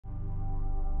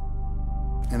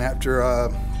And after I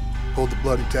pulled the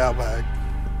bloody towel bag,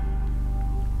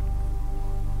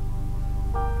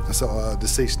 I saw a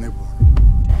deceased newborn.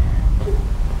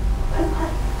 Put my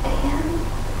hand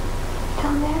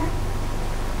down there.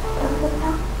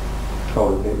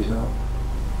 Oh, the baby's out.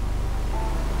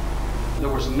 There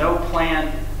was no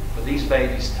plan for these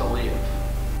babies to live.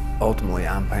 Ultimately,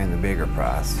 I'm paying the bigger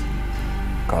price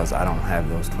because I don't have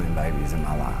those twin babies in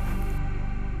my life.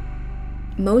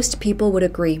 Most people would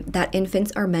agree that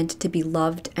infants are meant to be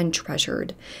loved and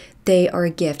treasured. They are a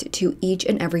gift to each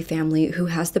and every family who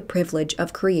has the privilege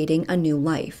of creating a new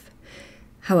life.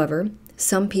 However,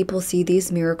 some people see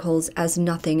these miracles as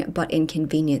nothing but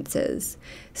inconveniences,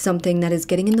 something that is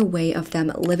getting in the way of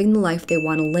them living the life they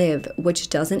want to live, which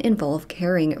doesn't involve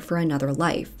caring for another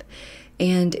life.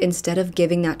 And instead of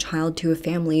giving that child to a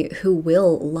family who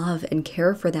will love and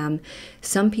care for them,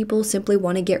 some people simply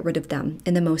want to get rid of them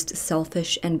in the most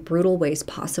selfish and brutal ways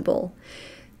possible.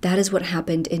 That is what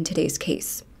happened in today's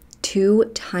case.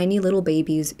 Two tiny little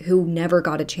babies who never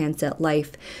got a chance at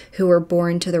life, who were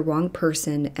born to the wrong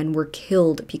person and were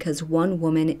killed because one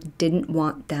woman didn't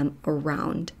want them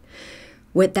around.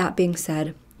 With that being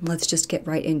said, let's just get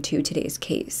right into today's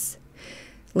case.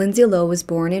 Lindsey Lowe was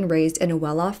born and raised in a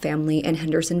well-off family in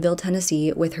Hendersonville,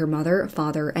 Tennessee, with her mother,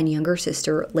 father, and younger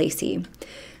sister, Lacey.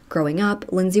 Growing up,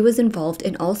 Lindsey was involved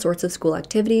in all sorts of school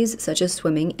activities, such as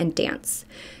swimming and dance.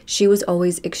 She was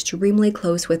always extremely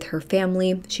close with her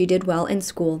family, she did well in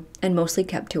school, and mostly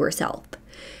kept to herself.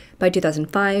 By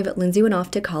 2005, Lindsey went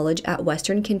off to college at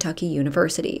Western Kentucky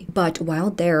University. But while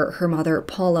there, her mother,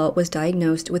 Paula, was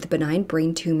diagnosed with a benign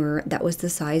brain tumor that was the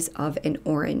size of an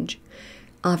orange.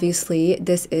 Obviously,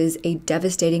 this is a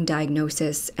devastating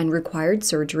diagnosis and required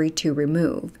surgery to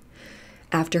remove.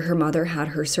 After her mother had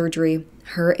her surgery,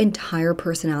 her entire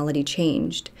personality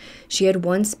changed. She had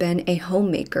once been a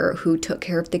homemaker who took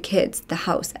care of the kids, the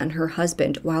house, and her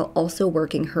husband while also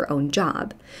working her own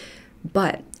job.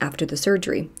 But after the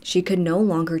surgery, she could no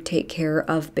longer take care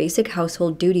of basic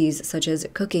household duties such as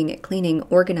cooking, cleaning,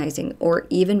 organizing, or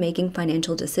even making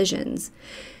financial decisions.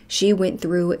 She went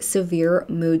through severe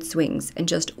mood swings and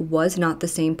just was not the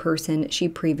same person she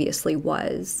previously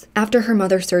was. After her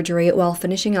mother's surgery, while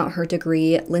finishing out her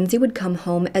degree, Lindsey would come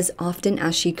home as often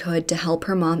as she could to help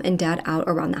her mom and dad out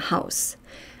around the house.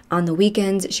 On the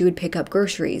weekends, she would pick up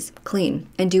groceries, clean,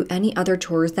 and do any other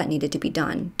chores that needed to be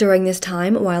done. During this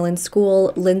time, while in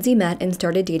school, Lindsey met and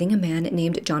started dating a man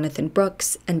named Jonathan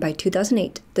Brooks, and by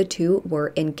 2008, the two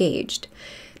were engaged.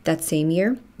 That same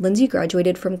year, Lindsey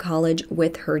graduated from college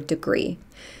with her degree.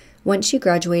 Once she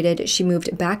graduated, she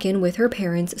moved back in with her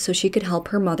parents so she could help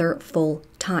her mother full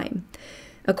time.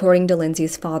 According to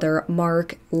Lindsey's father,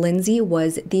 Mark, Lindsey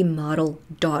was the model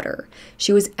daughter.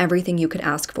 She was everything you could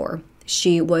ask for.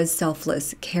 She was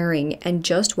selfless, caring, and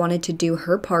just wanted to do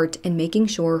her part in making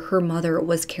sure her mother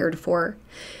was cared for.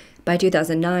 By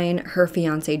 2009, her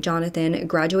fiancé Jonathan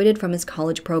graduated from his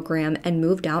college program and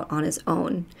moved out on his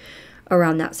own.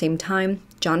 Around that same time,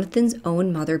 Jonathan's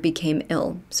own mother became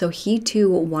ill, so he too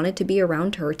wanted to be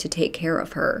around her to take care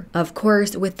of her. Of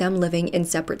course, with them living in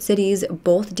separate cities,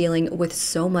 both dealing with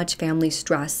so much family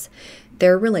stress,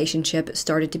 their relationship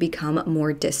started to become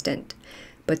more distant.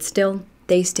 But still,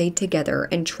 they stayed together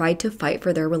and tried to fight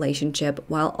for their relationship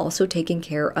while also taking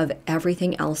care of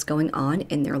everything else going on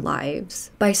in their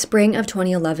lives. By spring of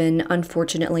 2011,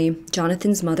 unfortunately,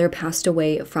 Jonathan's mother passed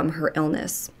away from her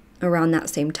illness. Around that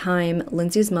same time,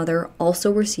 Lindsey's mother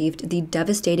also received the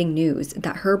devastating news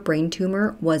that her brain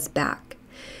tumor was back.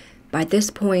 By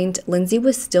this point, Lindsey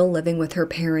was still living with her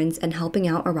parents and helping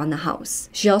out around the house.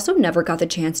 She also never got the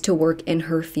chance to work in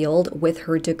her field with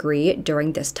her degree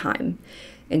during this time.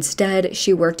 Instead,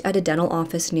 she worked at a dental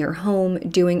office near home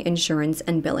doing insurance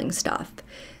and billing stuff.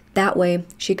 That way,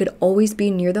 she could always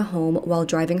be near the home while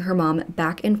driving her mom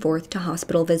back and forth to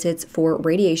hospital visits for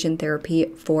radiation therapy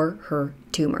for her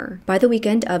tumor. By the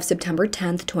weekend of September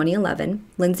 10th, 2011,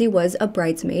 Lindsey was a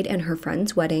bridesmaid in her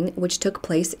friend's wedding, which took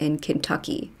place in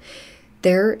Kentucky.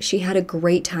 There, she had a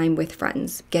great time with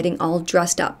friends, getting all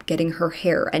dressed up, getting her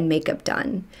hair and makeup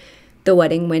done. The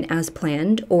wedding went as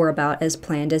planned, or about as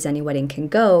planned as any wedding can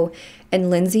go,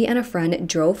 and Lindsey and a friend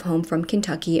drove home from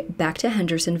Kentucky back to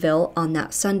Hendersonville on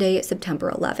that Sunday,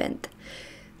 September 11th.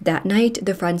 That night,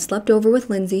 the friend slept over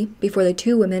with Lindsey before the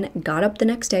two women got up the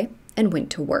next day and went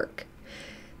to work.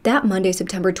 That Monday,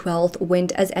 September 12th,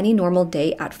 went as any normal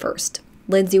day at first.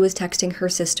 Lindsey was texting her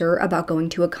sister about going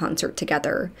to a concert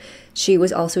together. She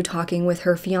was also talking with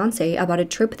her fiancé about a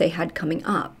trip they had coming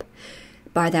up.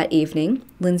 By that evening,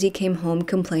 Lindsey came home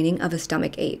complaining of a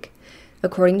stomach ache.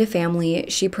 According to family,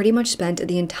 she pretty much spent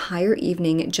the entire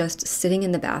evening just sitting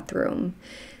in the bathroom.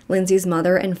 Lindsey's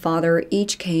mother and father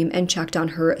each came and checked on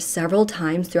her several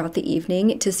times throughout the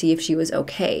evening to see if she was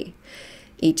okay.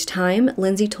 Each time,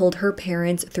 Lindsey told her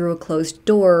parents through a closed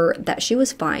door that she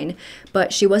was fine,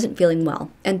 but she wasn't feeling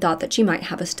well and thought that she might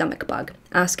have a stomach bug,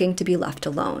 asking to be left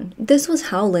alone. This was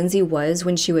how Lindsey was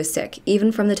when she was sick,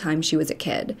 even from the time she was a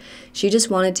kid. She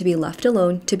just wanted to be left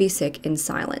alone to be sick in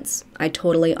silence. I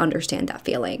totally understand that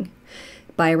feeling.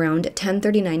 By around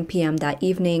 10:39 p.m. that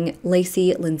evening,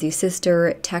 Lacey, Lindsey's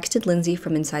sister, texted Lindsey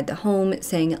from inside the home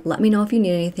saying, "Let me know if you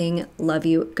need anything. Love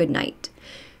you. Good night."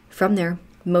 From there,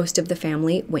 most of the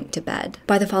family went to bed.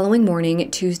 By the following morning,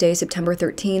 Tuesday, September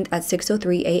 13th at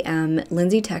 6:03 a.m.,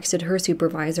 Lindsey texted her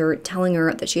supervisor telling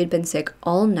her that she had been sick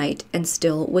all night and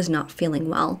still was not feeling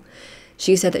well.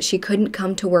 She said that she couldn't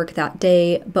come to work that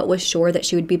day, but was sure that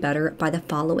she would be better by the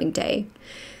following day.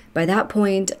 By that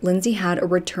point, Lindsey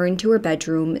had returned to her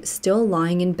bedroom, still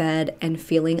lying in bed and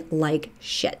feeling like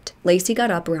shit. Lacey got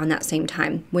up around that same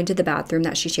time, went to the bathroom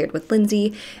that she shared with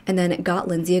Lindsey, and then got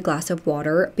Lindsey a glass of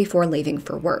water before leaving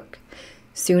for work.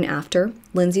 Soon after,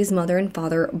 Lindsey's mother and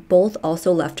father both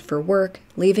also left for work,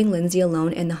 leaving Lindsey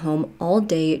alone in the home all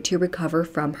day to recover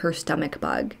from her stomach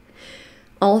bug.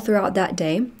 All throughout that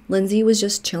day, Lindsey was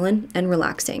just chilling and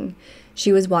relaxing.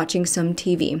 She was watching some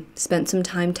TV, spent some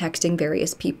time texting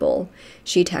various people.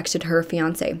 She texted her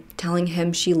fiance, telling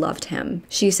him she loved him.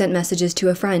 She sent messages to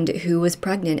a friend who was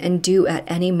pregnant and due at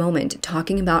any moment,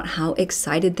 talking about how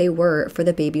excited they were for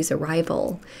the baby's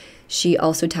arrival. She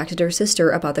also texted her sister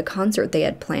about the concert they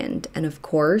had planned, and of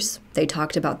course, they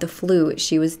talked about the flu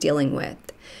she was dealing with.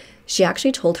 She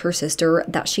actually told her sister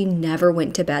that she never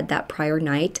went to bed that prior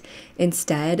night.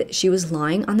 Instead, she was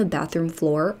lying on the bathroom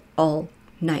floor all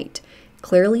night.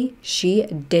 Clearly, she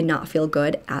did not feel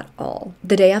good at all.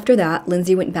 The day after that,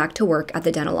 Lindsey went back to work at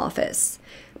the dental office.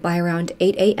 By around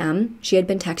 8 a.m., she had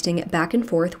been texting back and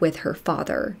forth with her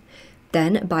father.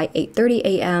 Then, by 8:30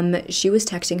 a.m., she was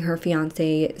texting her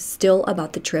fiance still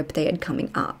about the trip they had coming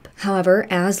up. However,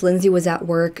 as Lindsey was at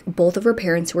work, both of her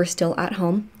parents were still at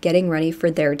home, getting ready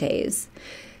for their days.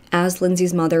 As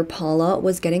Lindsey's mother, Paula,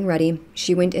 was getting ready,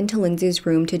 she went into Lindsey's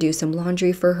room to do some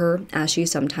laundry for her, as she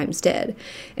sometimes did.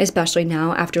 Especially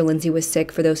now, after Lindsey was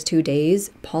sick for those 2 days,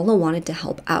 Paula wanted to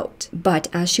help out. But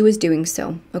as she was doing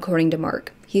so, according to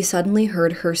Mark, he suddenly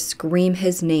heard her scream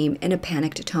his name in a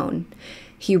panicked tone.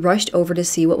 He rushed over to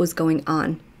see what was going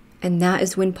on, and that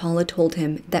is when Paula told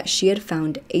him that she had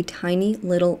found a tiny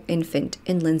little infant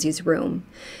in Lindsey's room.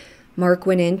 Mark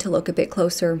went in to look a bit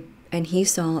closer, and he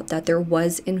saw that there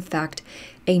was, in fact,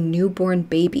 a newborn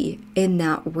baby in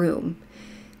that room.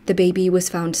 The baby was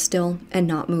found still and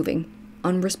not moving,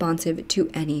 unresponsive to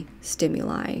any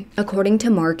stimuli. According to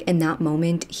Mark, in that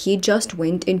moment, he just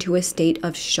went into a state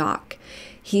of shock.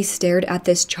 He stared at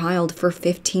this child for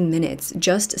 15 minutes,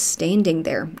 just standing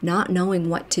there, not knowing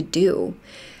what to do.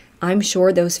 I'm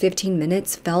sure those 15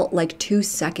 minutes felt like 2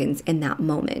 seconds in that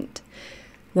moment.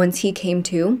 Once he came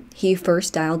to, he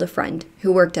first dialed a friend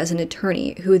who worked as an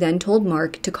attorney, who then told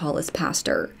Mark to call his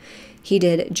pastor. He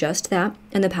did just that,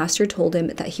 and the pastor told him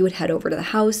that he would head over to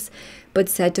the house, but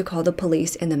said to call the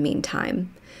police in the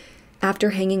meantime.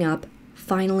 After hanging up,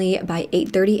 finally by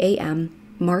 8:30 a.m.,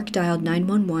 Mark dialed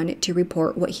 911 to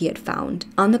report what he had found.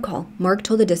 On the call, Mark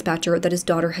told the dispatcher that his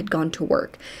daughter had gone to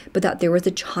work, but that there was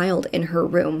a child in her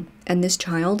room, and this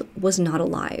child was not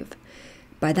alive.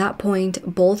 By that point,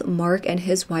 both Mark and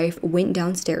his wife went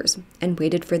downstairs and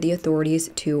waited for the authorities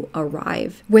to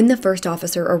arrive. When the first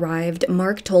officer arrived,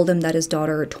 Mark told him that his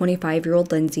daughter,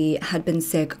 25-year-old Lindsey, had been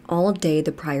sick all day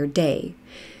the prior day.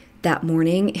 That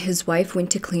morning, his wife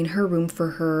went to clean her room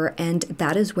for her, and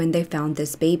that is when they found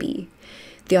this baby.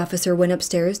 The officer went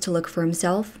upstairs to look for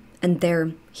himself, and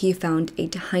there he found a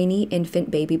tiny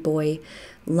infant baby boy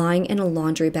lying in a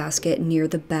laundry basket near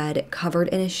the bed, covered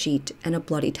in a sheet and a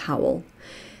bloody towel.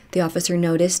 The officer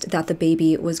noticed that the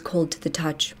baby was cold to the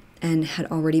touch and had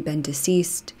already been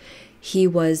deceased. He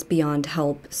was beyond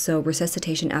help, so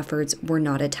resuscitation efforts were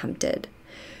not attempted.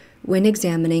 When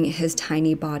examining his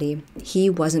tiny body, he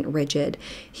wasn't rigid.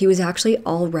 He was actually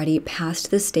already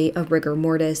past the state of rigor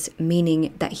mortis,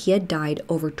 meaning that he had died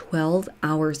over 12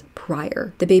 hours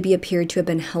prior. The baby appeared to have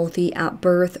been healthy at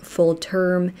birth, full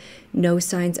term, no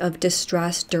signs of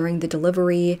distress during the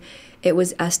delivery. It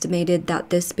was estimated that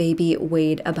this baby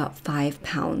weighed about 5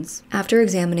 pounds. After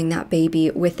examining that baby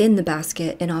within the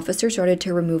basket, an officer started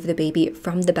to remove the baby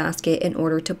from the basket in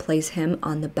order to place him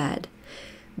on the bed.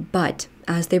 But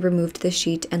as they removed the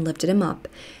sheet and lifted him up,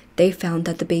 they found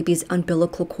that the baby's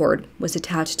umbilical cord was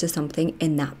attached to something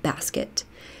in that basket.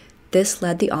 This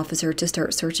led the officer to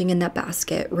start searching in that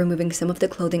basket, removing some of the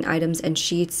clothing items and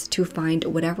sheets to find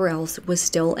whatever else was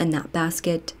still in that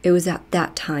basket. It was at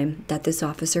that time that this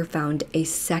officer found a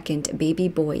second baby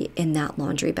boy in that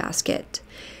laundry basket.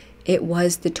 It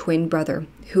was the twin brother,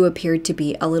 who appeared to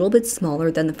be a little bit smaller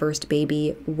than the first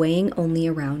baby, weighing only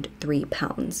around 3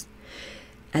 pounds.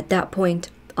 At that point,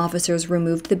 officers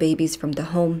removed the babies from the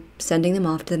home, sending them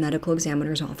off to the medical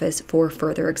examiner's office for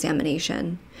further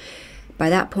examination. By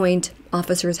that point,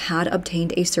 officers had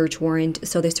obtained a search warrant,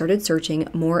 so they started searching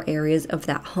more areas of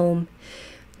that home.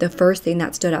 The first thing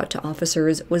that stood out to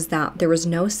officers was that there was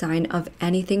no sign of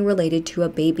anything related to a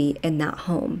baby in that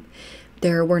home.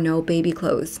 There were no baby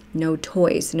clothes, no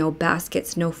toys, no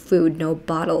baskets, no food, no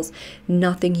bottles,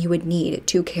 nothing you would need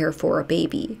to care for a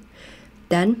baby.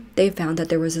 Then they found that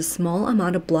there was a small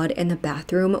amount of blood in the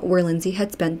bathroom where Lindsey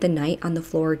had spent the night on the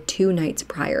floor 2 nights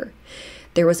prior.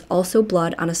 There was also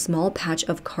blood on a small patch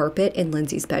of carpet in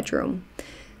Lindsey's bedroom.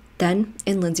 Then,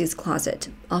 in Lindsey's closet,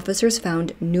 officers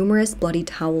found numerous bloody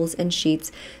towels and sheets,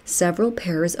 several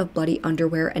pairs of bloody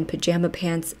underwear and pajama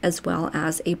pants, as well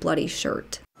as a bloody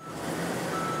shirt.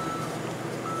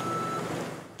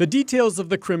 The details of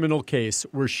the criminal case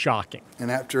were shocking.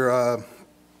 And after I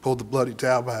pulled the bloody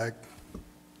towel bag,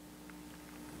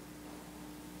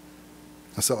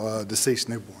 I saw a deceased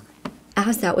newborn.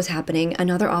 As that was happening,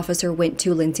 another officer went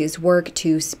to Lindsey's work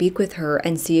to speak with her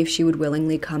and see if she would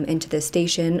willingly come into the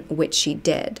station, which she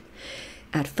did.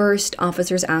 At first,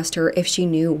 officers asked her if she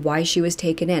knew why she was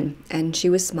taken in, and she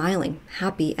was smiling,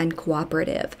 happy, and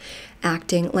cooperative,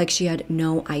 acting like she had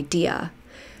no idea.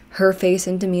 Her face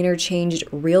and demeanor changed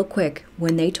real quick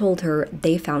when they told her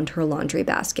they found her laundry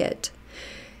basket.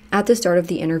 At the start of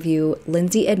the interview,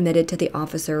 Lindsey admitted to the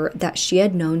officer that she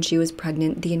had known she was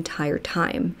pregnant the entire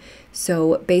time.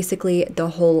 So basically, the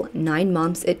whole 9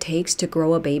 months it takes to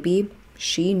grow a baby,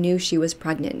 she knew she was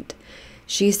pregnant.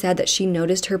 She said that she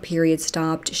noticed her period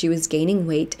stopped, she was gaining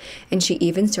weight, and she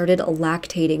even started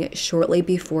lactating shortly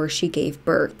before she gave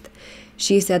birth.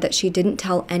 She said that she didn't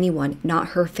tell anyone, not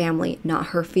her family, not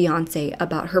her fiance,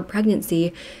 about her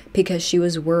pregnancy because she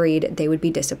was worried they would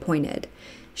be disappointed.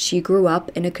 She grew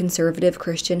up in a conservative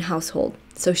Christian household,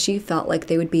 so she felt like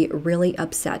they would be really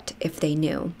upset if they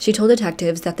knew. She told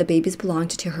detectives that the babies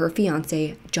belonged to her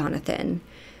fiance, Jonathan.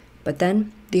 But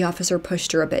then the officer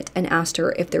pushed her a bit and asked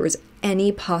her if there was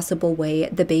any possible way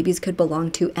the babies could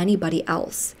belong to anybody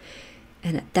else.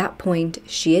 And at that point,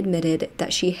 she admitted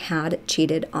that she had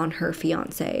cheated on her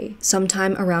fiance.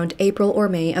 Sometime around April or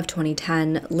May of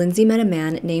 2010, Lindsey met a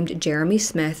man named Jeremy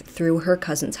Smith through her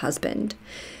cousin's husband.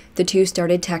 The two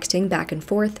started texting back and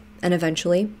forth, and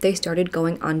eventually they started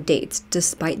going on dates,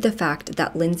 despite the fact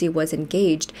that Lindsey was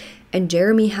engaged and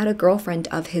Jeremy had a girlfriend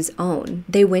of his own.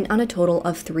 They went on a total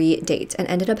of 3 dates and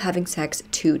ended up having sex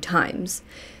 2 times.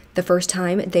 The first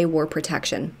time, they wore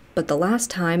protection, but the last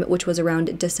time, which was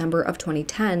around December of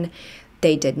 2010,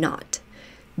 they did not.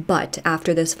 But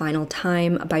after this final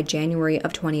time, by January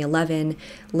of 2011,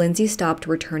 Lindsey stopped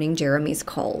returning Jeremy's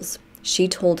calls. She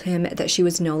told him that she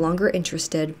was no longer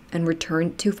interested and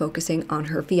returned to focusing on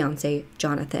her fiancé,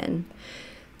 Jonathan.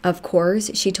 Of course,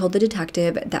 she told the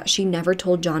detective that she never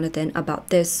told Jonathan about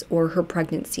this or her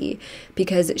pregnancy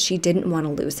because she didn't want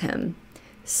to lose him.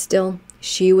 Still,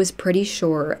 she was pretty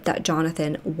sure that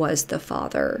Jonathan was the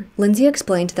father. Lindsey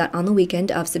explained that on the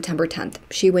weekend of September 10th,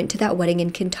 she went to that wedding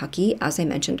in Kentucky, as I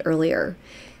mentioned earlier.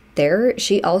 There,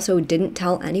 she also didn't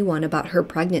tell anyone about her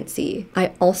pregnancy.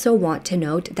 I also want to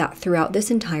note that throughout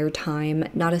this entire time,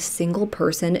 not a single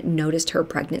person noticed her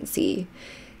pregnancy.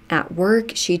 At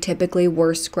work, she typically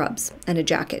wore scrubs and a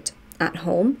jacket. At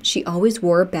home, she always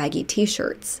wore baggy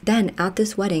t-shirts. Then, at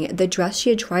this wedding, the dress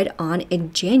she had tried on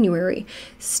in January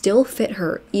still fit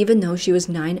her even though she was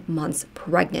 9 months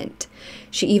pregnant.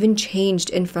 She even changed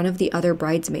in front of the other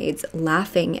bridesmaids,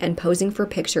 laughing and posing for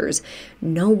pictures,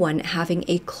 no one having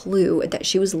a clue that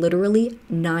she was literally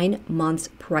 9 months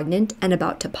pregnant and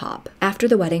about to pop. After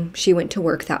the wedding, she went to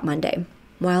work that Monday.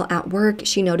 While at work,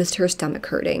 she noticed her stomach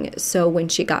hurting, so when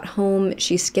she got home,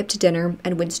 she skipped dinner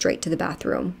and went straight to the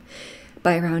bathroom.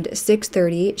 By around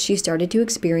 6:30, she started to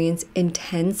experience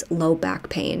intense low back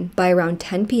pain. By around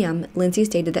 10 p.m., Lindsey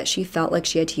stated that she felt like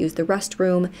she had to use the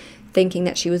restroom, thinking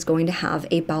that she was going to have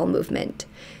a bowel movement.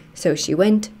 So she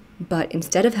went, but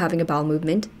instead of having a bowel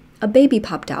movement, a baby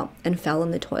popped out and fell in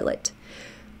the toilet.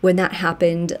 When that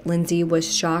happened, Lindsey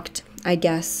was shocked, I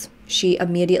guess. She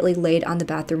immediately laid on the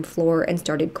bathroom floor and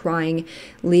started crying,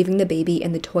 leaving the baby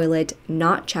in the toilet,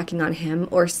 not checking on him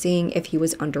or seeing if he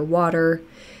was underwater.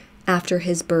 After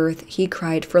his birth, he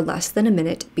cried for less than a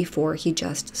minute before he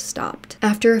just stopped.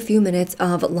 After a few minutes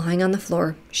of lying on the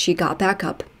floor, she got back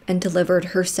up and delivered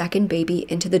her second baby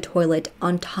into the toilet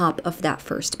on top of that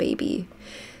first baby.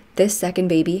 This second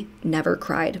baby never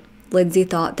cried. Lindsey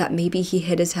thought that maybe he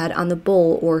hit his head on the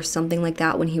bowl or something like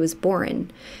that when he was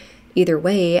born. Either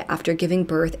way, after giving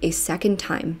birth a second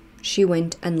time, she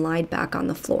went and lied back on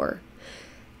the floor.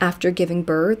 After giving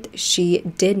birth, she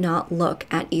did not look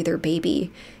at either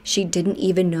baby. She didn't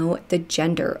even know the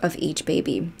gender of each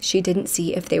baby. She didn't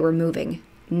see if they were moving.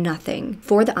 Nothing.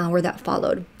 For the hour that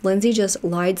followed, Lindsey just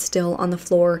lied still on the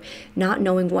floor, not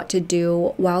knowing what to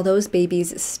do, while those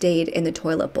babies stayed in the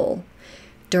toilet bowl.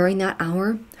 During that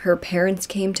hour, her parents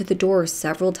came to the door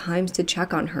several times to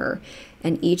check on her,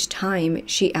 and each time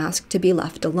she asked to be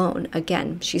left alone.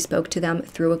 Again, she spoke to them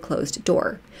through a closed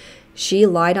door. She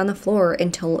lied on the floor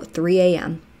until 3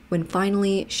 a.m., when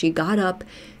finally she got up,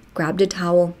 grabbed a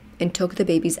towel, and took the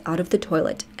babies out of the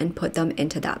toilet and put them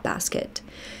into that basket.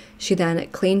 She then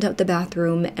cleaned up the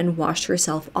bathroom and washed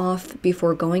herself off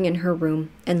before going in her room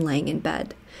and laying in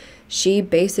bed. She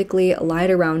basically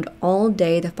lied around all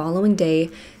day the following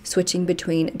day, switching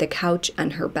between the couch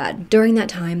and her bed. During that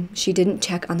time, she didn't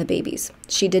check on the babies.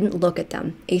 She didn't look at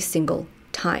them a single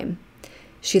time.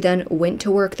 She then went to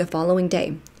work the following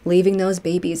day, leaving those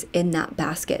babies in that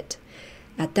basket.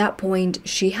 At that point,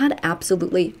 she had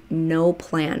absolutely no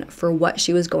plan for what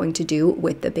she was going to do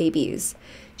with the babies.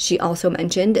 She also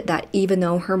mentioned that even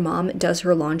though her mom does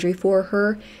her laundry for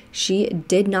her, she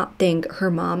did not think her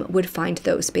mom would find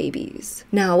those babies.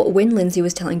 Now, when Lindsey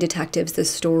was telling detectives this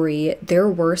story, there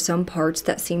were some parts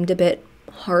that seemed a bit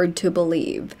hard to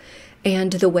believe.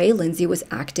 And the way Lindsey was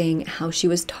acting, how she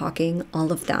was talking,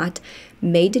 all of that,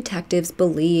 made detectives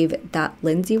believe that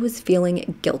Lindsey was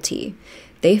feeling guilty.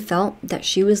 They felt that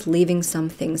she was leaving some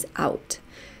things out.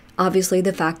 Obviously,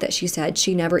 the fact that she said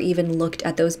she never even looked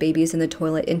at those babies in the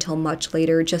toilet until much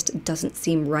later just doesn't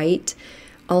seem right.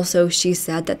 Also, she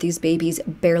said that these babies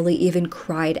barely even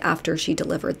cried after she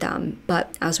delivered them.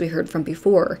 But as we heard from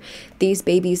before, these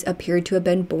babies appeared to have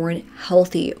been born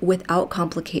healthy without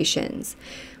complications.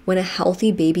 When a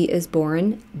healthy baby is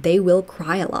born, they will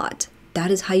cry a lot.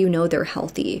 That is how you know they're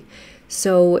healthy.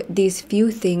 So these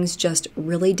few things just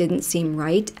really didn't seem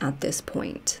right at this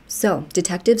point. So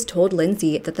detectives told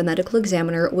Lindsey that the medical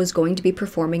examiner was going to be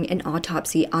performing an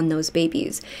autopsy on those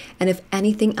babies, and if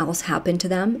anything else happened to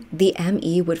them, the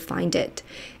ME would find it.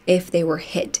 If they were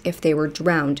hit, if they were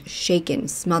drowned, shaken,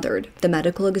 smothered, the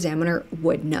medical examiner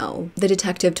would know. The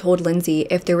detective told Lindsey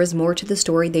if there was more to the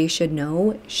story they should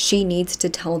know, she needs to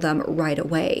tell them right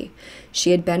away. She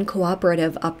had been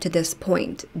cooperative up to this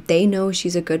point. They know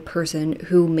she's a good person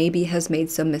who maybe has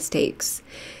made some mistakes.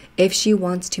 If she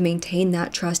wants to maintain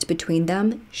that trust between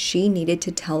them, she needed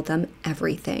to tell them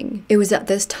everything. It was at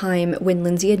this time when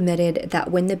Lindsey admitted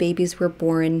that when the babies were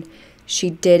born, she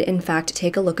did in fact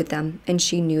take a look at them and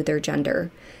she knew their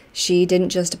gender. She didn't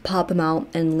just pop them out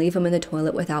and leave them in the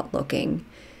toilet without looking.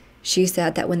 She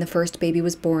said that when the first baby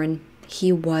was born,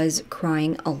 he was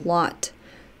crying a lot.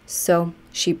 So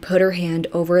she put her hand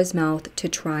over his mouth to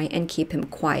try and keep him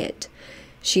quiet.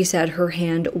 She said her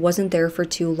hand wasn't there for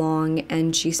too long,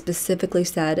 and she specifically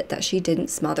said that she didn't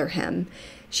smother him.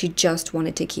 She just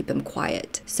wanted to keep him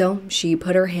quiet. So she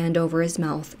put her hand over his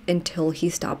mouth until he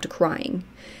stopped crying.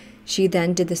 She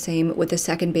then did the same with the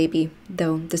second baby,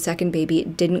 though the second baby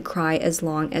didn't cry as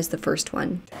long as the first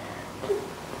one.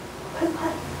 Put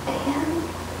my hand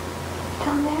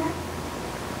down there,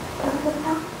 over the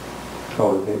mouth.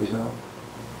 Oh, the baby's mouth?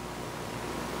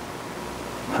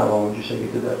 How long would you say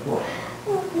you did that for?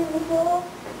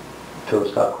 Till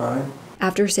it stopped crying?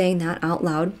 After saying that out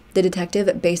loud, the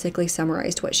detective basically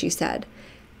summarized what she said,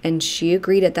 and she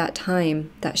agreed at that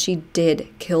time that she did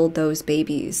kill those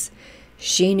babies.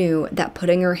 She knew that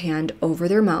putting her hand over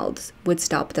their mouths would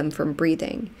stop them from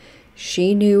breathing.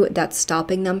 She knew that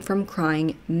stopping them from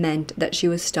crying meant that she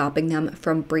was stopping them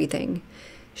from breathing.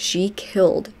 She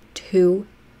killed 2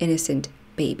 innocent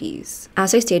babies.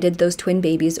 As I stated, those twin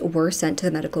babies were sent to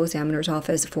the medical examiner's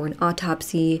office for an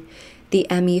autopsy. The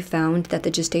ME found that the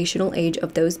gestational age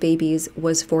of those babies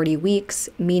was 40 weeks,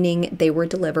 meaning they were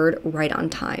delivered right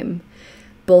on time.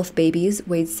 Both babies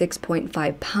weighed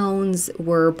 6.5 pounds,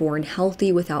 were born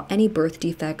healthy without any birth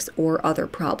defects or other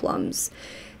problems.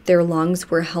 Their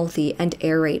lungs were healthy and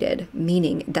aerated,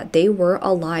 meaning that they were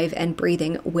alive and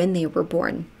breathing when they were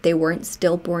born. They weren't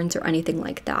stillborns or anything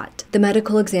like that. The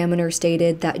medical examiner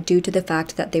stated that due to the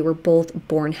fact that they were both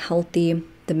born healthy,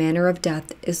 the manner of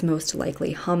death is most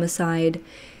likely homicide.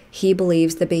 He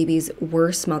believes the babies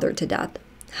were smothered to death.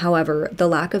 However, the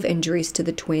lack of injuries to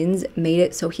the twins made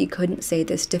it so he couldn't say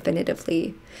this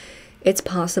definitively. It's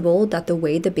possible that the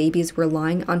way the babies were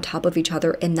lying on top of each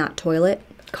other in that toilet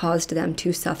caused them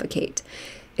to suffocate.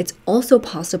 It's also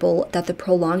possible that the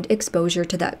prolonged exposure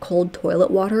to that cold toilet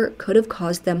water could have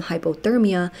caused them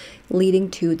hypothermia,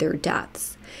 leading to their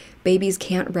deaths. Babies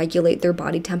can't regulate their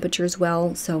body temperatures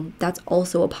well, so that's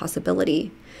also a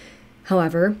possibility.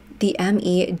 However, the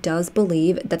ME does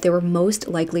believe that they were most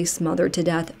likely smothered to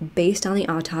death based on the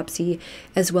autopsy,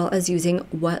 as well as using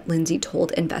what Lindsey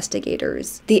told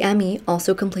investigators. The ME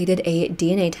also completed a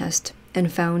DNA test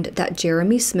and found that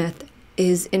Jeremy Smith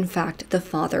is in fact the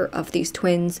father of these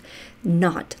twins,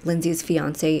 not Lindsey's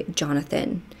fiance,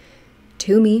 Jonathan.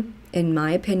 To me, in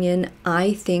my opinion,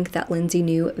 I think that Lindsey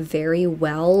knew very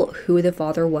well who the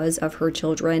father was of her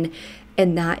children,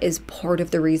 and that is part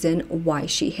of the reason why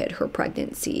she hid her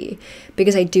pregnancy.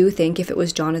 Because I do think if it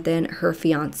was Jonathan, her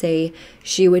fiance,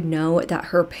 she would know that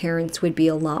her parents would be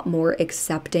a lot more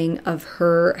accepting of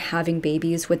her having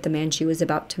babies with the man she was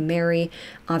about to marry.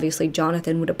 Obviously,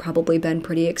 Jonathan would have probably been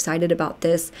pretty excited about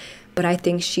this, but I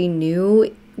think she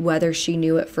knew, whether she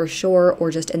knew it for sure or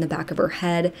just in the back of her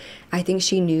head, I think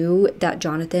she knew that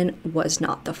Jonathan was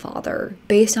not the father.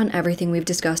 Based on everything we've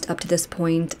discussed up to this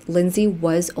point, Lindsey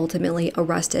was ultimately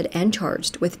arrested and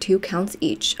charged with 2 counts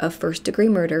each of first-degree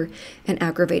murder and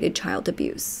aggravated child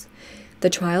abuse. The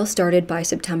trial started by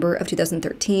September of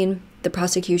 2013. The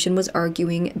prosecution was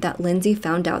arguing that Lindsey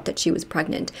found out that she was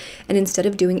pregnant, and instead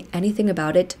of doing anything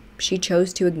about it, she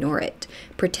chose to ignore it,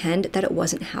 pretend that it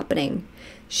wasn't happening.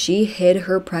 She hid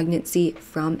her pregnancy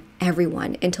from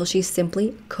everyone until she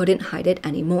simply couldn't hide it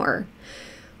anymore.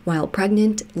 While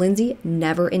pregnant, Lindsey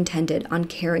never intended on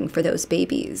caring for those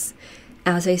babies.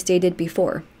 As I stated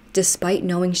before, despite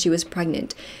knowing she was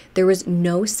pregnant, there was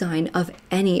no sign of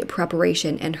any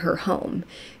preparation in her home.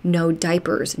 No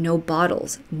diapers, no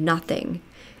bottles, nothing.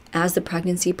 As the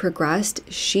pregnancy progressed,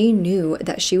 she knew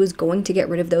that she was going to get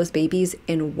rid of those babies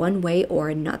in one way or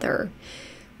another.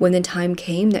 When the time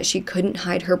came that she couldn't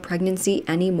hide her pregnancy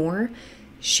anymore,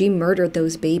 she murdered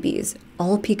those babies,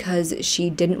 all because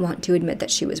she didn't want to admit that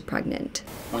she was pregnant.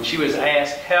 When she was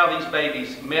asked how these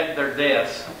babies met their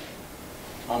deaths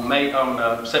on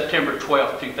September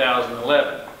 12,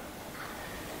 2011,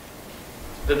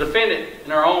 the defendant,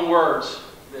 in her own words,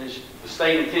 as the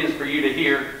state intends for you to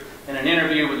hear, in an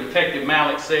interview with Detective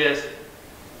Malik says,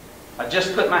 "I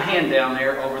just put my hand down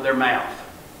there over their mouth,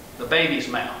 the baby's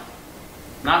mouth.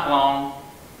 Not long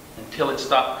until it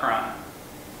stopped crying."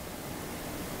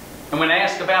 And when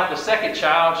asked about the second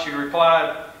child, she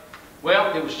replied,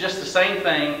 "Well, it was just the same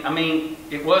thing. I mean,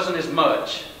 it wasn't as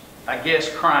much, I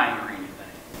guess, crying or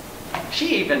anything."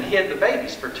 She even hid the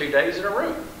babies for 2 days in her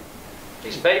room.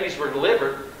 These babies were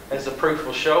delivered, as the proof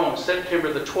will show, on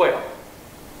September the 12th.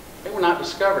 They were not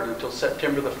discovered until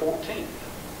September the 14th,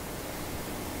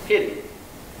 hidden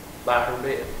by her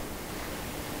bed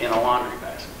in a laundry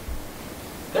basket.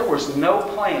 There was no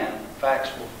plan. Facts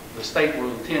the state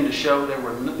will intend to show there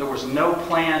was no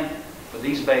plan for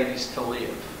these babies to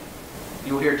live.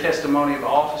 You'll hear testimony of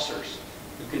officers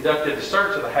who conducted a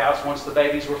search of the house once the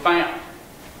babies were found.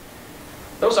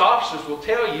 Those officers will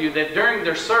tell you that during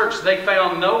their search they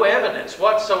found no evidence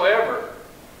whatsoever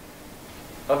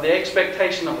of the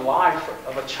expectation of life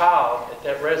of a child at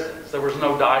that residence. There was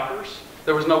no diapers,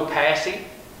 there was no passy,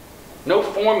 no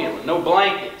formula, no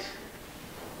blankets,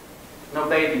 no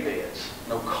baby beds,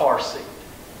 no car seat.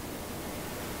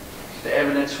 The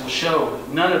evidence will show that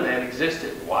none of that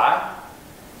existed. Why?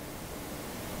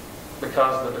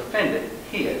 Because the defendant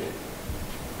hid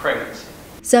pregnancy.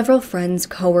 Several friends,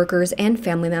 coworkers, and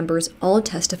family members all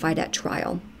testified at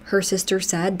trial. Her sister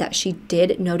said that she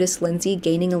did notice Lindsey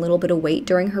gaining a little bit of weight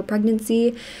during her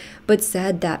pregnancy, but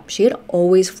said that she had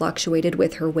always fluctuated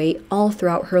with her weight all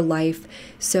throughout her life,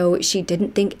 so she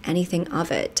didn't think anything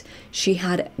of it. She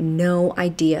had no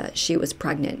idea she was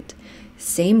pregnant.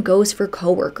 Same goes for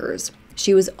coworkers.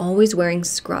 She was always wearing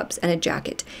scrubs and a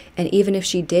jacket, and even if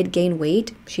she did gain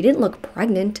weight, she didn't look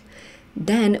pregnant.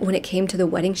 Then, when it came to the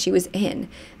wedding she was in,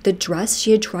 the dress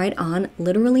she had tried on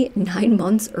literally 9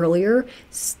 months earlier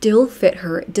still fit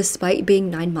her despite being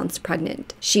 9 months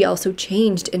pregnant. She also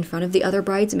changed in front of the other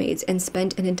bridesmaids and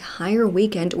spent an entire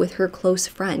weekend with her close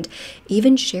friend,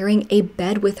 even sharing a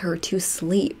bed with her to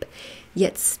sleep.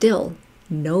 Yet still,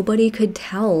 nobody could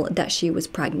tell that she was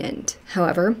pregnant.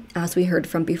 However, as we heard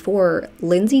from before,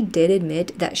 Lindsey did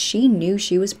admit that she knew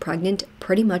she was pregnant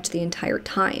pretty much the entire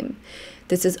time.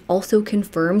 This is also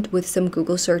confirmed with some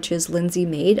Google searches Lindsey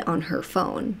made on her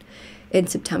phone. In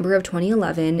September of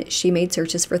 2011, she made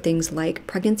searches for things like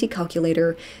pregnancy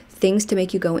calculator, things to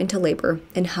make you go into labor,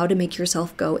 and how to make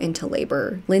yourself go into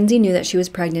labor. Lindsey knew that she was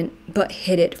pregnant, but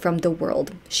hid it from the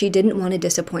world. She didn't want to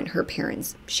disappoint her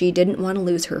parents. She didn't want to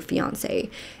lose her fiance,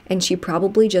 and she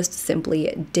probably just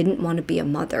simply didn't want to be a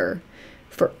mother.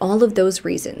 For all of those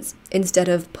reasons, instead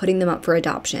of putting them up for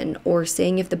adoption or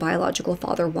seeing if the biological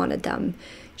father wanted them,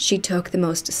 she took the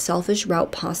most selfish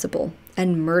route possible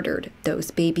and murdered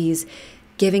those babies,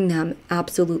 giving them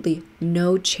absolutely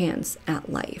no chance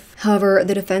at life. However,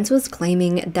 the defense was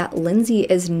claiming that Lindsey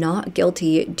is not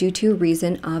guilty due to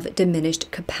reason of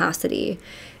diminished capacity.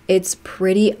 It's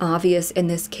pretty obvious in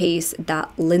this case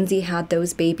that Lindsey had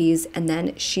those babies and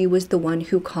then she was the one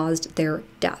who caused their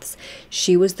deaths.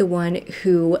 She was the one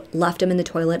who left them in the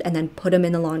toilet and then put them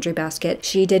in the laundry basket.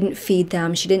 She didn't feed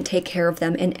them. She didn't take care of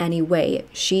them in any way.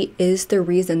 She is the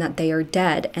reason that they are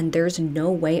dead, and there's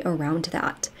no way around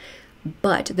that.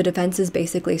 But the defense is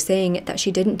basically saying that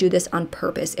she didn't do this on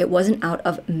purpose. It wasn't out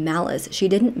of malice. She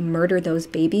didn't murder those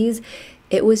babies.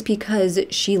 It was because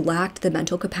she lacked the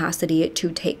mental capacity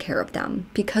to take care of them.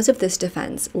 Because of this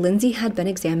defense, Lindsey had been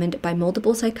examined by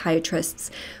multiple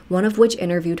psychiatrists, one of which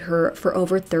interviewed her for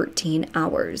over 13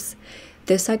 hours.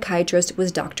 This psychiatrist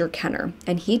was Dr. Kenner,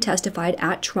 and he testified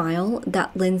at trial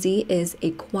that Lindsey is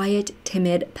a quiet,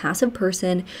 timid, passive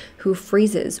person who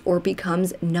freezes or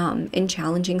becomes numb in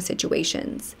challenging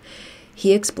situations.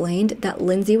 He explained that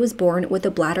Lindsey was born with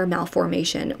a bladder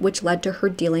malformation, which led to her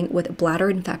dealing with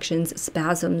bladder infections,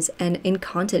 spasms, and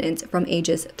incontinence from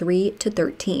ages 3 to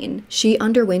 13. She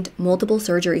underwent multiple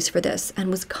surgeries for this and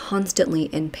was constantly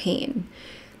in pain.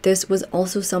 This was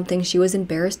also something she was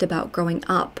embarrassed about growing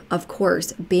up. Of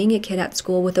course, being a kid at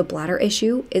school with a bladder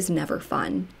issue is never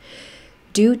fun.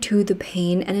 Due to the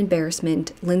pain and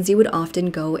embarrassment, Lindsey would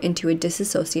often go into a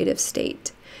dissociative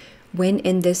state. When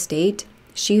in this state,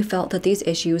 she felt that these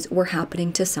issues were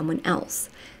happening to someone else.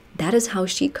 That is how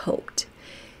she coped.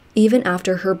 Even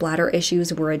after her bladder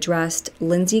issues were addressed,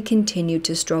 Lindsey continued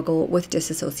to struggle with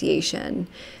dissociation.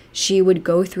 She would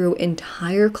go through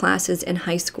entire classes in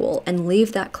high school and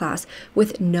leave that class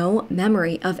with no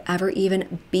memory of ever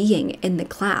even being in the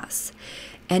class.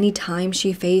 Anytime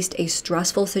she faced a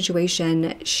stressful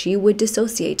situation, she would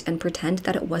dissociate and pretend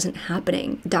that it wasn't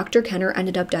happening. Dr. Kenner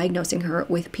ended up diagnosing her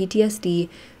with PTSD,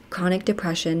 chronic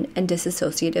depression, and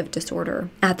dissociative disorder.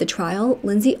 At the trial,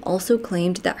 Lindsey also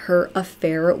claimed that her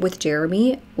affair with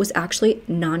Jeremy was actually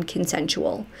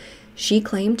non-consensual. She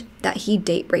claimed that he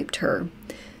date raped her.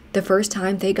 The first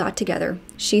time they got together,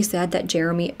 she said that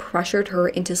Jeremy pressured her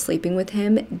into sleeping with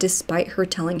him despite her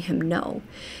telling him no.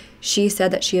 She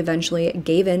said that she eventually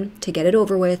gave in to get it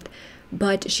over with,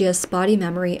 but she has spotty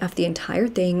memory of the entire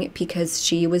thing because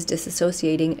she was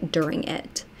disassociating during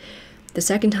it. The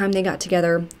second time they got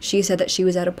together, she said that she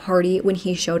was at a party when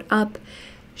he showed up.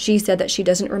 She said that she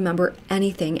doesn't remember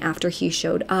anything after he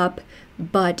showed up,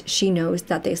 but she knows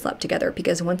that they slept together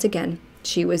because, once again,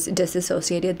 she was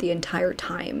disassociated the entire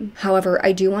time. However,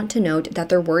 I do want to note that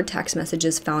there were text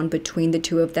messages found between the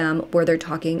two of them where they're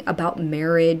talking about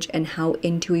marriage and how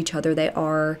into each other they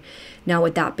are. Now,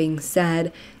 with that being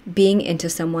said, being into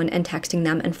someone and texting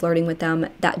them and flirting with them,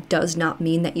 that does not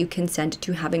mean that you consent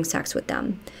to having sex with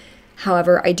them.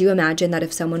 However, I do imagine that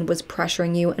if someone was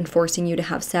pressuring you and forcing you to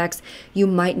have sex, you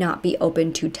might not be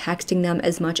open to texting them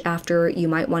as much after. You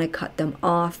might want to cut them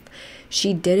off.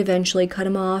 She did eventually cut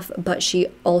him off, but she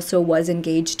also was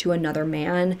engaged to another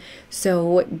man.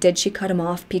 So did she cut him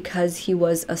off because he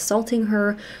was assaulting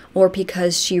her, or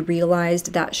because she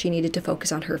realized that she needed to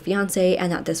focus on her fiance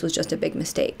and that this was just a big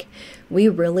mistake? We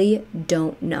really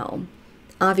don't know.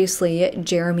 Obviously,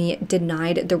 Jeremy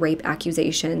denied the rape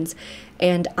accusations,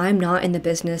 and I'm not in the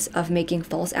business of making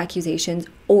false accusations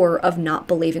or of not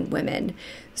believing women.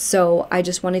 So I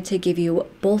just wanted to give you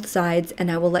both sides,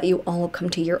 and I will let you all come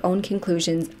to your own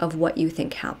conclusions of what you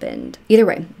think happened. Either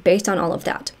way, based on all of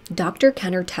that, Dr.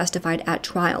 Kenner testified at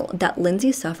trial that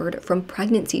Lindsey suffered from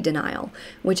pregnancy denial,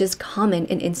 which is common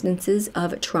in instances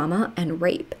of trauma and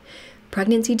rape.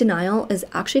 Pregnancy denial is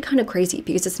actually kind of crazy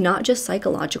because it's not just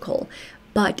psychological,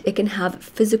 but it can have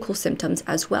physical symptoms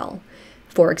as well.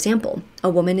 For example, a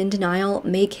woman in denial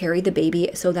may carry the baby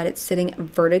so that it's sitting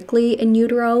vertically in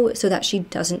utero so that she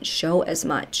doesn't show as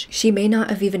much. She may not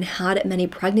have even had many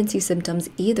pregnancy symptoms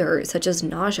either, such as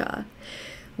nausea.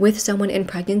 With someone in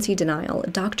pregnancy denial,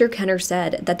 Dr. Kenner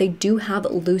said that they do have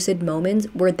lucid moments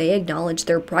where they acknowledge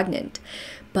they're pregnant,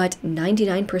 but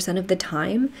 99% of the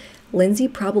time, Lindsey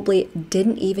probably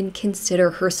didn't even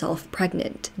consider herself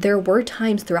pregnant. There were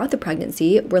times throughout the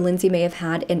pregnancy where Lindsey may have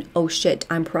had an "oh shit,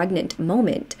 I'm pregnant"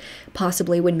 moment,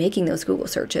 possibly when making those Google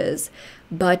searches,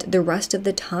 but the rest of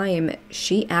the time,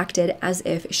 she acted as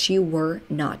if she were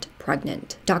not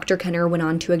pregnant. Dr. Kenner went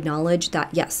on to acknowledge that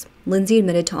yes, Lindsey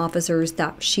admitted to officers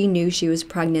that she knew she was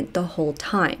pregnant the whole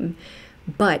time,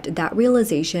 but that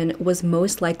realization was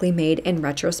most likely made in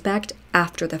retrospect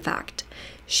after the fact.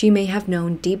 She may have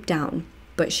known deep down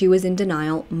but she was in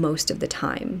denial most of the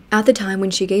time. At the time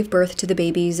when she gave birth to the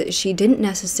babies, she didn't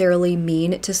necessarily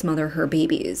mean to smother her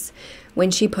babies.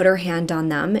 When she put her hand on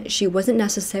them, she wasn't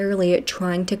necessarily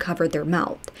trying to cover their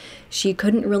mouth. She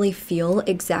couldn't really feel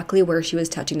exactly where she was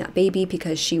touching that baby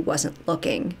because she wasn't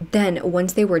looking. Then,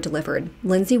 once they were delivered,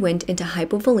 Lindsey went into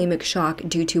hypovolemic shock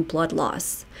due to blood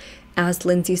loss. As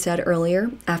Lindsey said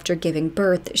earlier, after giving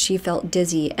birth, she felt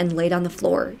dizzy and laid on the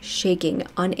floor, shaking,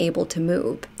 unable to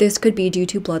move. This could be due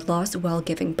to blood loss while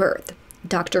giving birth.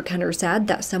 Dr. Kenner said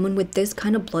that someone with this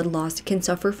kind of blood loss can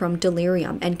suffer from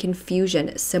delirium and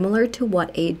confusion similar to what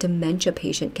a dementia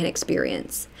patient can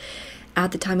experience.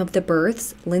 At the time of the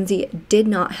births, Lindsey did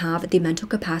not have the mental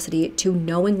capacity to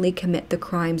knowingly commit the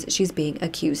crimes she's being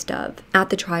accused of. At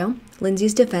the trial,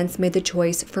 Lindsey's defense made the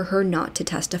choice for her not to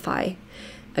testify.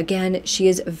 Again, she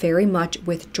is very much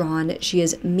withdrawn. She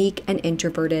is meek and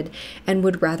introverted and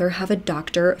would rather have a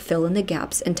doctor fill in the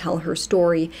gaps and tell her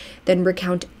story than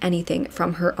recount anything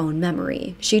from her own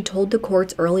memory. She told the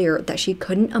courts earlier that she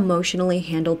couldn't emotionally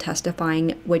handle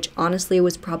testifying, which honestly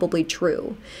was probably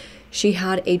true. She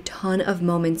had a ton of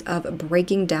moments of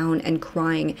breaking down and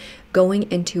crying, going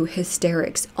into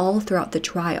hysterics all throughout the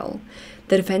trial.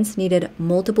 The defense needed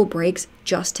multiple breaks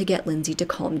just to get Lindsey to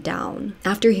calm down.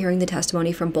 After hearing the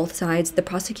testimony from both sides, the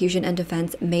prosecution and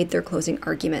defense made their closing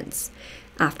arguments.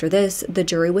 After this, the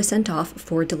jury was sent off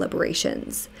for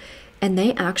deliberations. And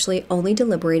they actually only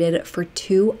deliberated for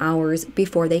 2 hours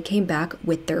before they came back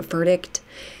with their verdict.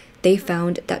 They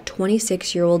found that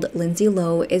 26-year-old Lindsey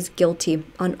Lowe is guilty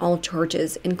on all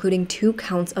charges, including 2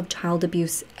 counts of child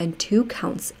abuse and 2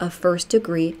 counts of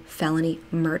first-degree felony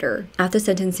murder. At the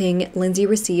sentencing, Lindsey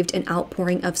received an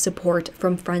outpouring of support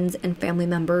from friends and family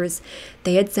members.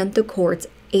 They had sent the courts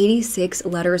 86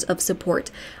 letters of support,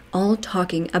 all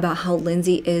talking about how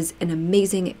Lindsey is an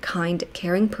amazing, kind,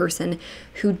 caring person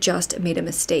who just made a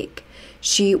mistake.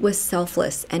 She was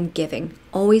selfless and giving,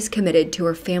 always committed to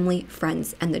her family,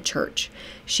 friends, and the church.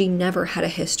 She never had a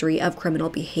history of criminal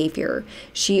behavior.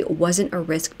 She wasn't a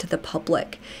risk to the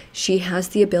public. She has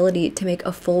the ability to make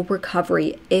a full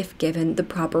recovery if given the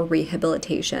proper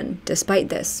rehabilitation. Despite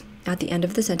this, at the end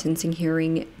of the sentencing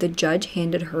hearing, the judge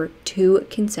handed her 2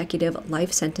 consecutive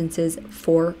life sentences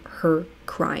for her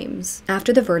crimes.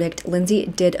 After the verdict, Lindsey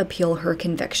did appeal her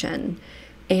conviction.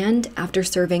 And after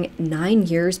serving 9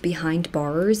 years behind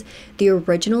bars, the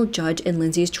original judge in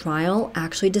Lindsey's trial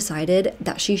actually decided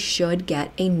that she should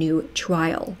get a new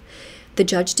trial. The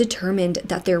judge determined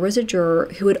that there was a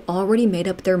juror who had already made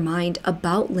up their mind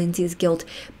about Lindsey's guilt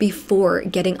before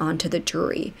getting onto the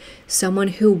jury. Someone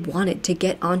who wanted to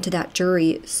get onto that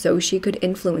jury so she could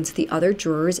influence the other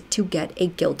jurors to get a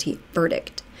guilty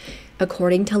verdict.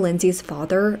 According to Lindsey's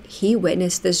father, he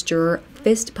witnessed this juror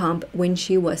fist pump when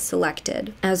she was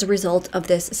selected. As a result of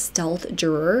this stealth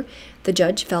juror, the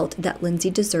judge felt that Lindsey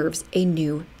deserves a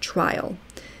new trial.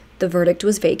 The verdict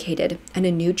was vacated and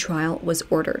a new trial was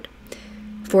ordered.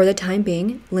 For the time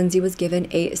being, Lindsey was given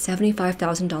a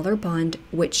 $75,000 bond,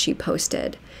 which she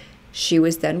posted. She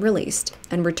was then released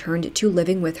and returned to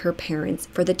living with her parents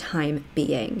for the time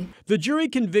being. The jury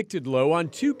convicted Lowe on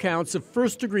 2 counts of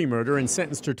first-degree murder and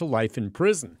sentenced her to life in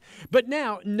prison. But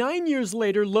now, 9 years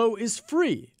later, Lowe is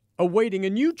free, awaiting a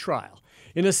new trial.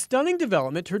 In a stunning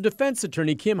development, her defense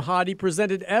attorney, Kim Hodde,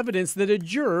 presented evidence that a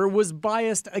juror was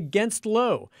biased against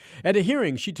Lowe. At a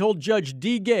hearing, she told Judge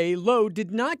D. Gay Lowe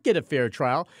did not get a fair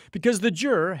trial because the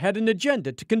juror had an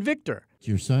agenda to convict her.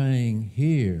 You're saying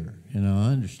here, and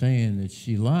I understand that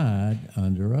she lied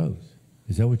under oath.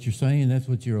 Is that what you're saying? That's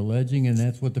what you're alleging, and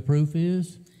that's what the proof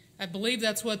is? I believe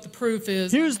that's what the proof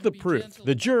is. Here's the proof.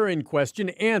 The juror in question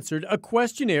answered a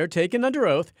questionnaire taken under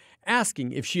oath,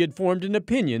 asking if she had formed an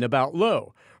opinion about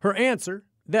Lowe. Her answer,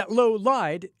 that Lowe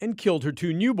lied and killed her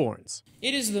 2 newborns.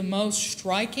 It is the most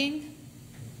striking,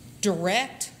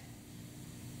 direct,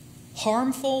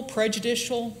 harmful,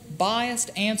 prejudicial,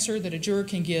 biased answer that a juror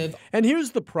can give. And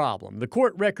here's the problem. The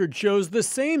court record shows the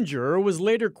same juror was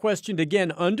later questioned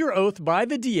again under oath by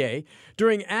the DA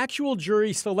during actual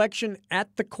jury selection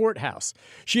at the courthouse.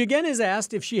 She again is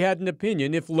asked if she had an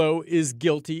opinion if Lowe is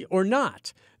guilty or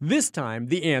not. This time,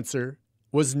 the answer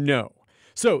was no.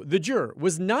 So the juror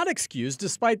was not excused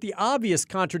despite the obvious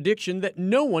contradiction that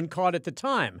no one caught at the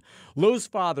time. Lowe's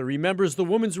father remembers the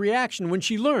woman's reaction when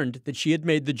she learned that she had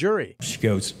made the jury. She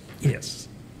goes, yes,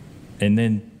 and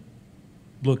then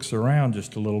looks around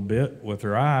just a little bit with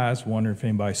her eyes, wondering if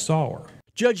anybody saw her.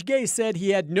 Judge Gay said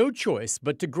he had no choice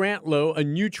but to grant Lowe a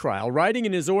new trial, writing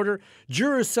in his order,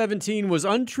 Juror 17 was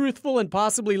untruthful and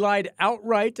possibly lied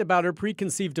outright about her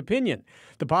preconceived opinion.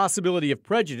 The possibility of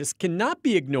prejudice cannot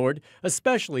be ignored,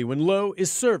 especially when Lowe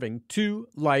is serving 2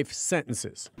 life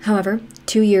sentences. However,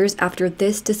 2 years after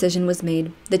this decision was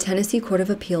made, the Tennessee Court of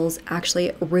Appeals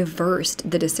actually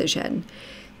reversed the decision.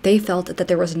 They felt that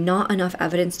there was not enough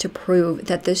evidence to prove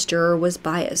that this juror was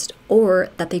biased or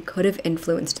that they could have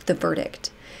influenced the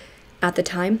verdict. At the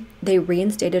time, they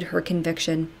reinstated her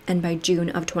conviction, and by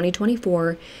June of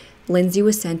 2024, Lindsey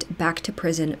was sent back to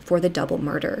prison for the double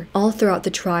murder. All throughout the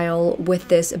trial, with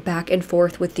this back and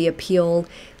forth with the appeal,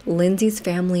 Lindsey's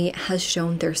family has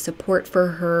shown their support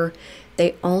for her.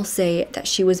 They all say that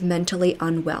she was mentally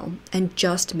unwell and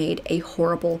just made a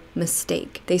horrible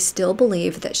mistake. They still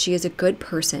believe that she is a good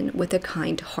person with a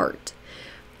kind heart.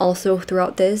 Also,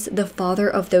 throughout this, the father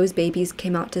of those babies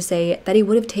came out to say that he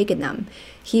would have taken them.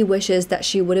 He wishes that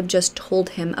she would have just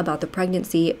told him about the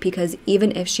pregnancy because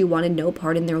even if she wanted no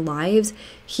part in their lives,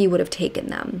 he would have taken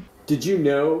them. Did you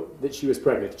know that she was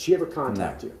pregnant? Did she ever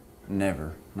contact you?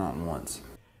 Never, not once.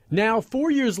 Now,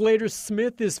 4 years later,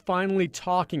 Smith is finally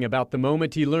talking about the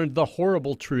moment he learned the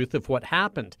horrible truth of what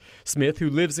happened. Smith, who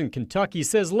lives in Kentucky,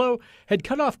 says Lowe had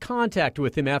cut off contact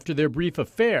with him after their brief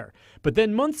affair. But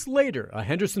then months later, a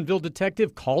Hendersonville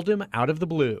detective called him out of the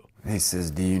blue. He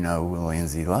says, "Do you know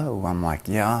Lindsey Lowe?" I'm like,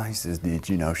 "Yeah." He says, "Did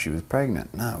you know she was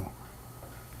pregnant?" "No."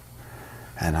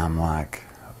 And I'm like,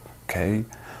 "Okay,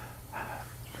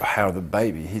 how are the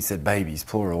baby?" He said, "Babies,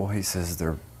 plural." He says,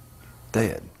 "They're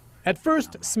dead." At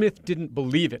first, Smith didn't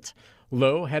believe it.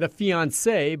 Lowe had a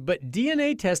fiancée, but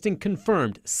DNA testing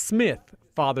confirmed Smith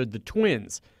fathered the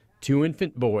twins, 2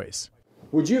 infant boys.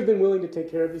 Would you have been willing to take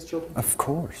care of these children? Of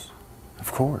course.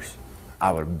 Of course.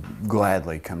 I would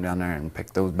gladly come down there and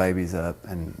pick those babies up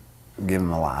and give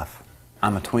them a life.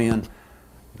 I'm a twin.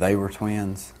 They were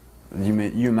twins.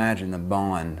 You imagine the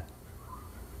bond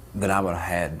that I would have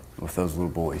had with those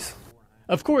little boys.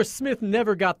 Of course, Smith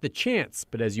never got the chance,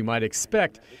 but as you might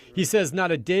expect, he says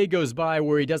not a day goes by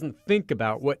where he doesn't think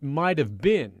about what might have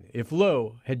been if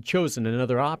Lowe had chosen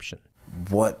another option.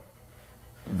 What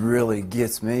really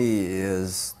gets me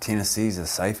is Tennessee's a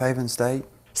safe haven state.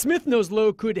 Smith knows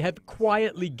Lowe could have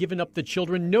quietly given up the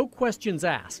children, no questions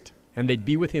asked, and they'd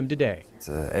be with him today. It's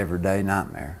an everyday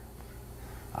nightmare.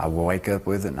 I wake up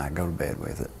with it and I go to bed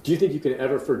with it. Do you think you can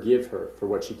ever forgive her for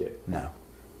what she did? No,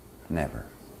 never.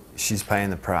 She's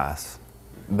paying the price,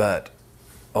 but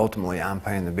ultimately I'm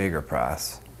paying the bigger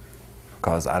price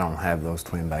because I don't have those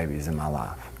twin babies in my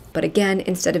life. But again,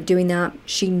 instead of doing that,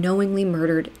 she knowingly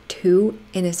murdered 2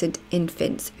 innocent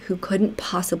infants who couldn't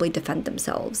possibly defend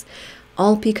themselves,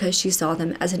 all because she saw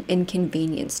them as an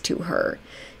inconvenience to her.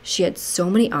 She had so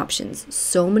many options,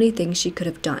 so many things she could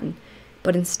have done,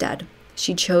 but instead,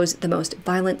 she chose the most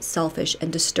violent, selfish,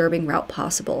 and disturbing route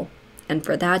possible. And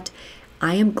for that,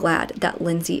 I am glad that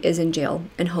Lindsey is in jail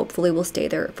and hopefully will stay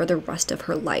there for the rest of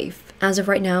her life. As of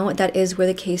right now, that is where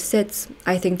the case sits.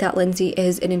 I think that Lindsey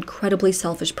is an incredibly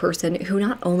selfish person who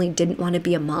not only didn't want to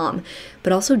be a mom,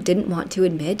 but also didn't want to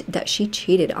admit that she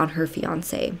cheated on her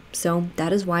fiancé. So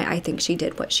that is why I think she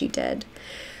did what she did.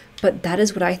 But that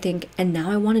is what I think, and now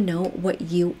I want to know what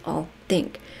you all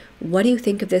think. What do you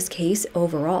think of this case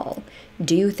overall?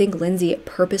 Do you think Lindsey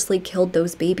purposely killed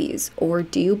those babies, or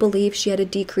do you believe she had a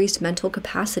decreased mental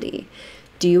capacity?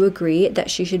 Do you agree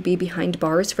that she should be behind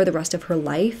bars for the rest of her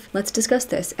life? Let's discuss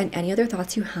this and any other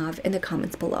thoughts you have in the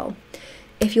comments below.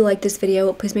 If you like this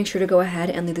video, please make sure to go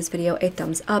ahead and leave this video a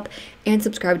thumbs up and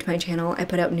subscribe to my channel. I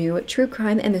put out new true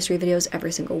crime and mystery videos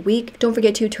every single week. Don't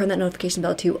forget to turn that notification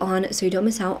bell too on so you don't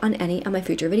miss out on any of my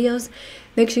future videos.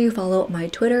 Make sure you follow my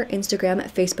Twitter, Instagram,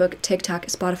 Facebook, TikTok,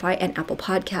 Spotify, and Apple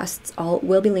Podcasts. All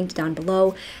will be linked down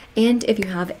below. And if you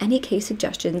have any case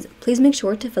suggestions, please make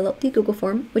sure to fill out the Google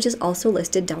form, which is also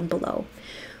listed down below.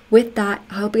 With that,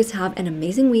 I hope you guys have an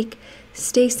amazing week.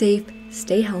 Stay safe,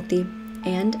 stay healthy,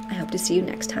 and I hope to see you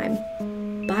next time.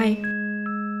 Bye.